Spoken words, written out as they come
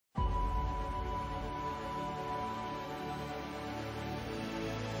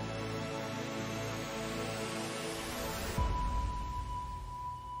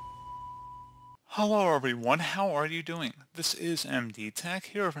Hello everyone, how are you doing? This is MD Tech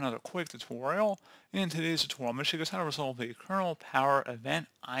here with another quick tutorial. In today's tutorial, I'm going to show you guys how to resolve a kernel power event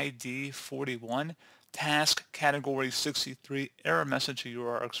ID 41 task category 63 error message you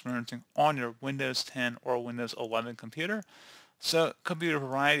are experiencing on your Windows 10 or Windows 11 computer. So it could be a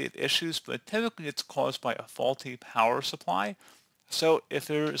variety of issues, but typically it's caused by a faulty power supply. So if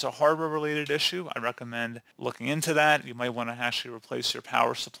there is a hardware related issue, I recommend looking into that. You might want to actually replace your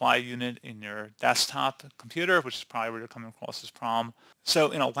power supply unit in your desktop computer, which is probably where you're coming across this problem. So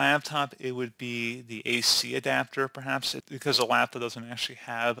in a laptop, it would be the AC adapter, perhaps, because a laptop doesn't actually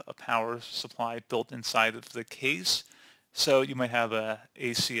have a power supply built inside of the case. So you might have a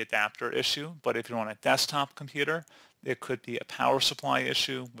AC adapter issue, but if you're on a desktop computer, it could be a power supply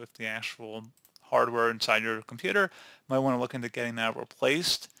issue with the actual hardware inside your computer. Might want to look into getting that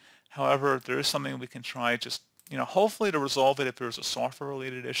replaced. However, there is something we can try just, hopefully to resolve it if there's a software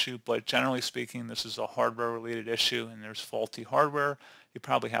related issue, but generally speaking, this is a hardware related issue and there's faulty hardware. You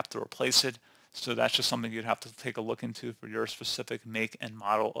probably have to replace it. So that's just something you'd have to take a look into for your specific make and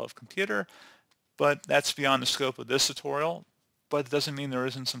model of computer. But that's beyond the scope of this tutorial. But it doesn't mean there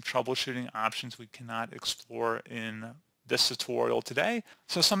isn't some troubleshooting options we cannot explore in this tutorial today.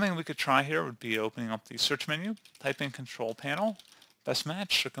 So something we could try here would be opening up the search menu, type in control panel, best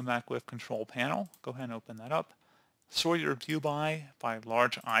match should come back with control panel. Go ahead and open that up. Sort your view by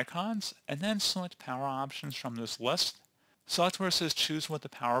large icons, and then select power options from this list. Select where it says choose what the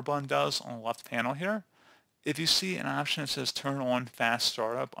power button does on the left panel here. If you see an option that says turn on fast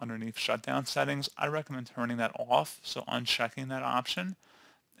startup underneath shutdown settings, I recommend turning that off, so unchecking that option.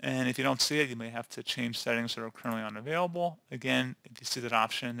 And if you don't see it, you may have to change settings that are currently unavailable. Again, if you see that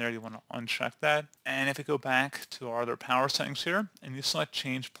option in there, you want to uncheck that. And if you go back to our other power settings here, and you select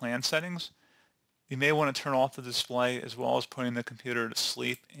change plan settings, you may want to turn off the display as well as putting the computer to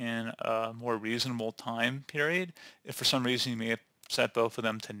sleep in a more reasonable time period. If for some reason you may have set both of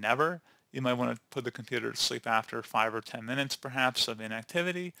them to never, you might want to put the computer to sleep after 5 or 10 minutes perhaps of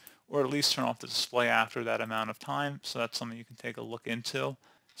inactivity, or at least turn off the display after that amount of time. So that's something you can take a look into.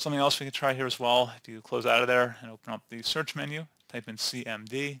 Something else we can try here as well, if you close out of there and open up the search menu, type in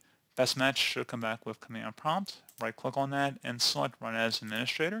CMD, best match should come back with command prompt. Right click on that and select run as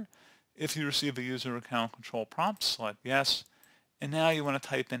administrator. If you receive a user account control prompt, select yes. And now you want to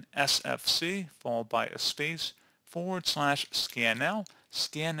type in SFC followed by a space / scan now.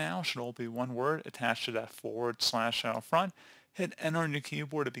 Scan now should all be one word attached to that / out front. Hit enter on your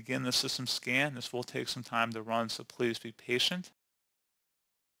keyboard to begin the system scan. This will take some time to run, so please be patient.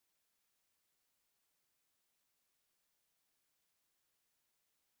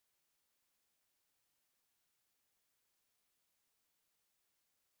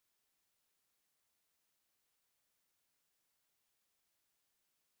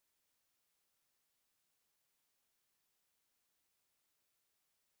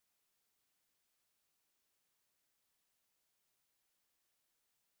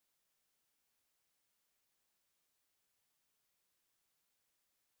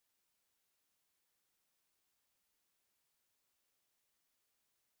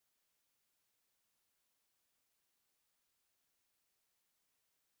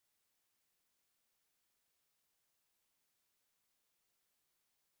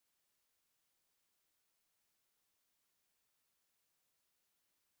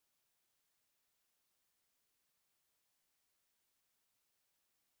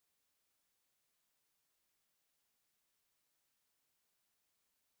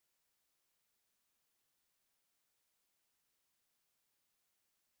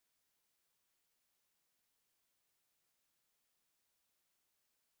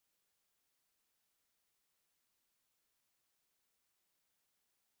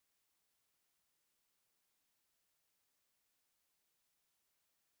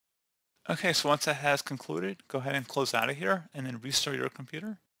 Okay, so once that has concluded, go ahead and close out of here and then restart your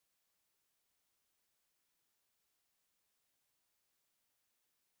computer.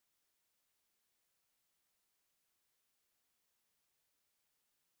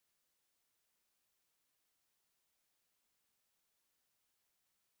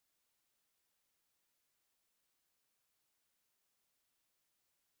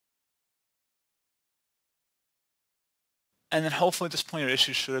 And then hopefully at this point your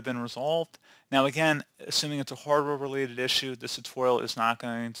issue should have been resolved. Now again, assuming it's a hardware related issue, this tutorial is not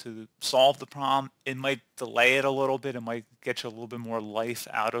going to solve the problem. It might delay it a little bit. It might get you a little bit more life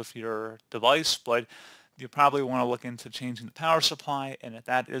out of your device, but you probably want to look into changing the power supply. And if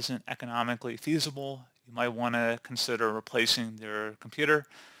that isn't economically feasible, you might want to consider replacing your computer.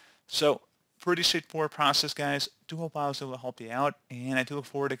 So Pretty straightforward process, guys. Do hope I was able to help you out, and I do look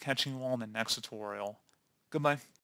forward to catching you all in the next tutorial. Goodbye.